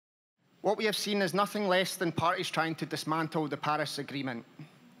What we have seen is nothing less than parties trying to dismantle the Paris Agreement.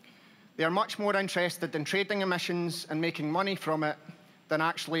 They are much more interested in trading emissions and making money from it than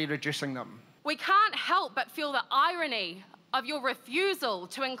actually reducing them. We can't help but feel the irony of your refusal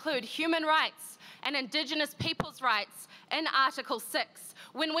to include human rights and Indigenous people's rights in Article 6,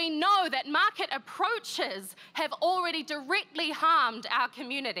 when we know that market approaches have already directly harmed our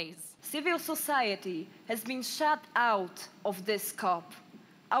communities. Civil society has been shut out of this COP.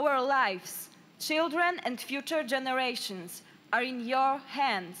 Our lives, children and future generations are in your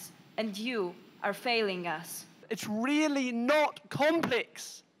hands, and you are failing us. It's really not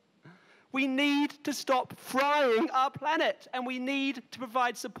complex. We need to stop frying our planet, and we need to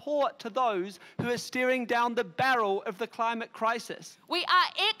provide support to those who are staring down the barrel of the climate crisis. We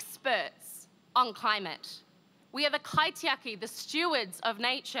are experts on climate. We are the kaitiaki, the stewards of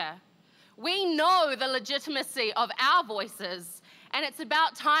nature. We know the legitimacy of our voices, and it's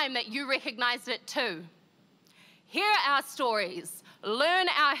about time that you recognize it too. Hear our stories, learn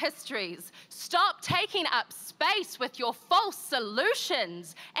our histories, stop taking up space with your false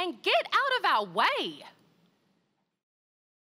solutions, and get out of our way.